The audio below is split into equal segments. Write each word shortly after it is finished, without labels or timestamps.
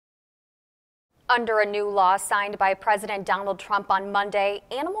Under a new law signed by President Donald Trump on Monday,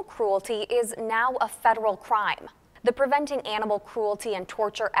 animal cruelty is now a federal crime. The Preventing Animal Cruelty and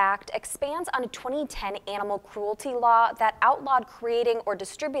Torture Act expands on a 2010 animal cruelty law that outlawed creating or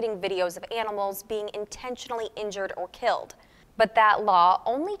distributing videos of animals being intentionally injured or killed. But that law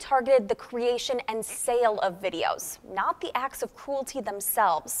only targeted the creation and sale of videos, not the acts of cruelty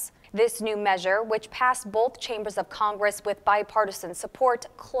themselves. This new measure, which passed both chambers of Congress with bipartisan support,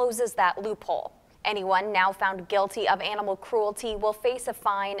 closes that loophole. Anyone now found guilty of animal cruelty will face a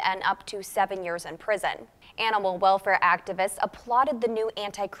fine and up to 7 years in prison. Animal welfare activists applauded the new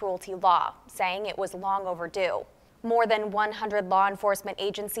anti-cruelty law, saying it was long overdue. More than 100 law enforcement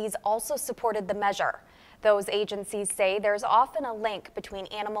agencies also supported the measure. Those agencies say there's often a link between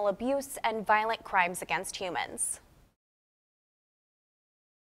animal abuse and violent crimes against humans.